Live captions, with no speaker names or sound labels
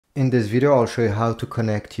In this video, I'll show you how to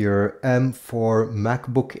connect your M4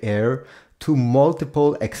 MacBook Air to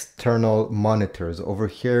multiple external monitors. Over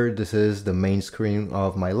here, this is the main screen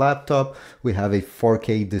of my laptop. We have a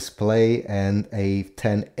 4K display and a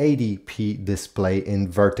 1080p display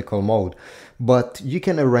in vertical mode. But you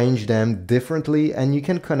can arrange them differently and you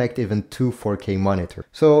can connect even two 4K monitors.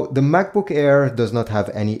 So the MacBook Air does not have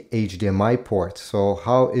any HDMI ports. So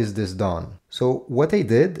how is this done? So what I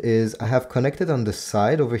did is I have connected on the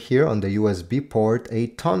side over here on the USB port a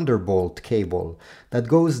Thunderbolt cable that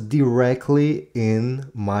goes directly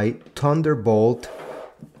in my Thunderbolt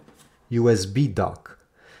USB dock.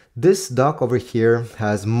 This dock over here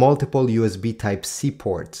has multiple USB Type-C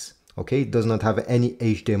ports. Okay, it does not have any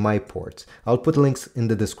HDMI ports. I'll put links in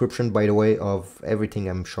the description, by the way, of everything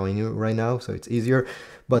I'm showing you right now, so it's easier.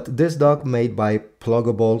 But this dock made by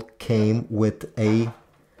Pluggable came with a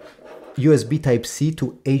USB Type-C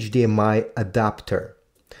to HDMI adapter.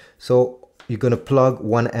 So you're going to plug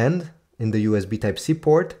one end in the USB Type-C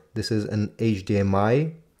port. This is an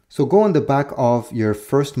HDMI. So go on the back of your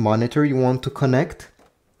first monitor you want to connect.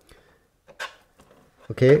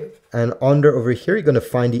 Okay, and under over here you're going to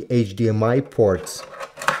find the HDMI ports.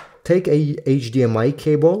 Take a HDMI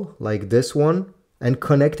cable like this one and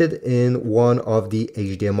connect it in one of the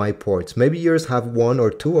HDMI ports. Maybe yours have one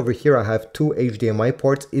or two. Over here I have two HDMI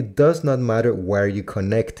ports. It does not matter where you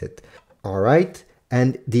connect it. All right,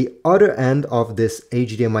 and the other end of this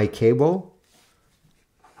HDMI cable,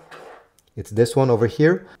 it's this one over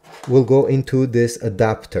here, will go into this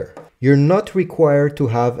adapter. You're not required to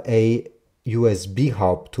have a USB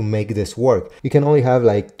hub to make this work. You can only have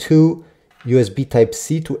like two USB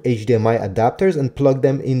Type-C to HDMI adapters and plug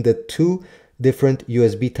them in the two different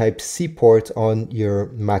USB Type-C ports on your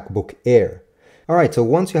MacBook Air. Alright, so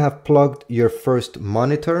once you have plugged your first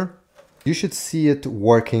monitor, you should see it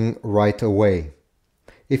working right away.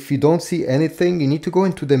 If you don't see anything, you need to go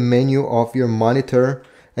into the menu of your monitor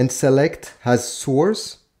and select has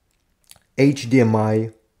source,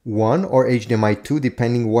 HDMI 1 or HDMI 2,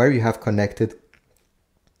 depending where you have connected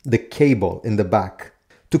the cable in the back.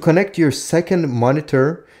 To connect your second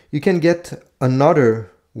monitor, you can get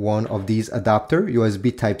another one of these adapter,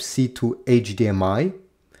 USB Type-C to HDMI,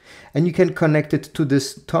 and you can connect it to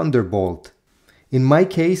this Thunderbolt. In my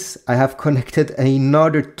case, I have connected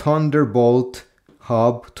another Thunderbolt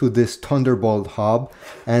hub to this Thunderbolt hub,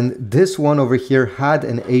 and this one over here had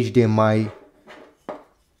an HDMI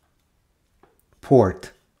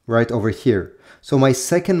port right over here. So my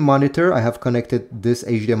second monitor, I have connected this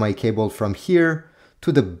HDMI cable from here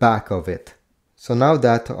to the back of it. So now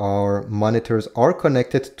that our monitors are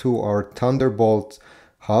connected to our Thunderbolt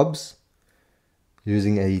hubs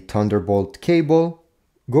using a Thunderbolt cable,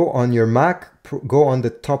 go on your Mac, go on the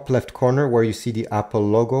top left corner where you see the Apple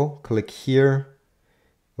logo, click here.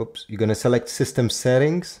 Oops, you're going to select System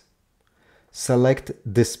Settings, select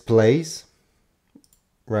Displays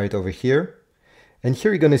right over here. And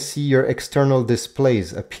here you're going to see your external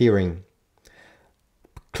displays appearing.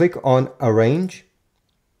 Click on Arrange.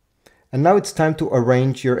 And now it's time to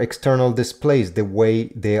arrange your external displays the way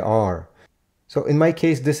they are. So in my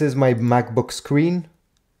case, this is my MacBook screen.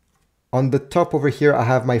 On the top over here, I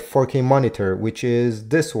have my 4K monitor, which is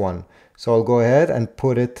this one. So I'll go ahead and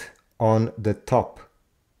put it on the top.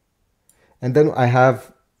 And then I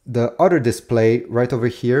have the other display right over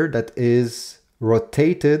here that is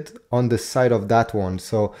rotated on the side of that one.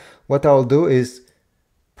 So what I'll do is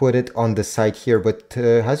put it on the side here, but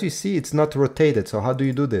as you see, it's not rotated. So how do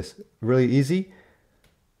you do this? Really easy.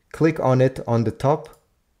 Click on it on the top.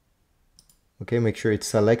 Okay, make sure it's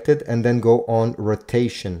selected and then go on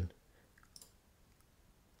rotation.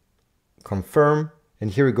 Confirm, and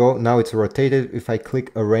here we go. Now it's rotated. If I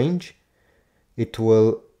click arrange, it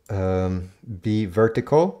will be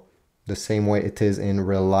vertical the same way it is in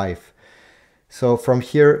real life. So from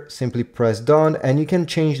here, simply press done, and you can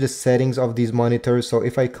change the settings of these monitors. So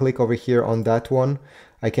if I click over here on that one,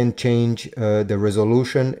 I can change the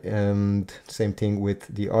resolution, and same thing with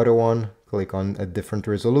the other one. Click on a different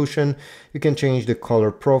resolution. You can change the color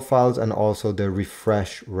profiles and also the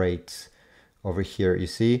refresh rates over here, you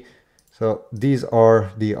see. So these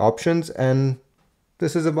are the options, and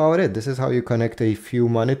this is about it. This is how you connect a few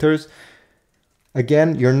monitors.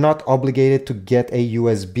 Again, you're not obligated to get a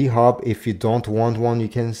USB hub. If you don't want one, you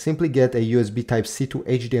can simply get a USB Type-C to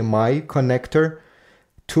HDMI connector,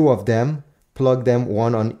 two of them, plug them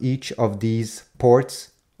one on each of these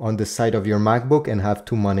ports on the side of your MacBook and have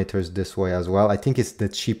two monitors this way as well. I think it's the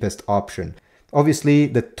cheapest option. Obviously,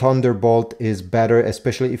 the Thunderbolt is better,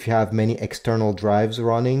 especially if you have many external drives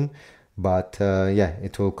running, but yeah,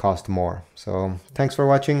 it will cost more. So thanks for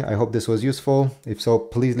watching. I hope this was useful. If so,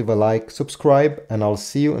 please leave a like, subscribe, and I'll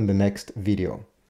see you in the next video.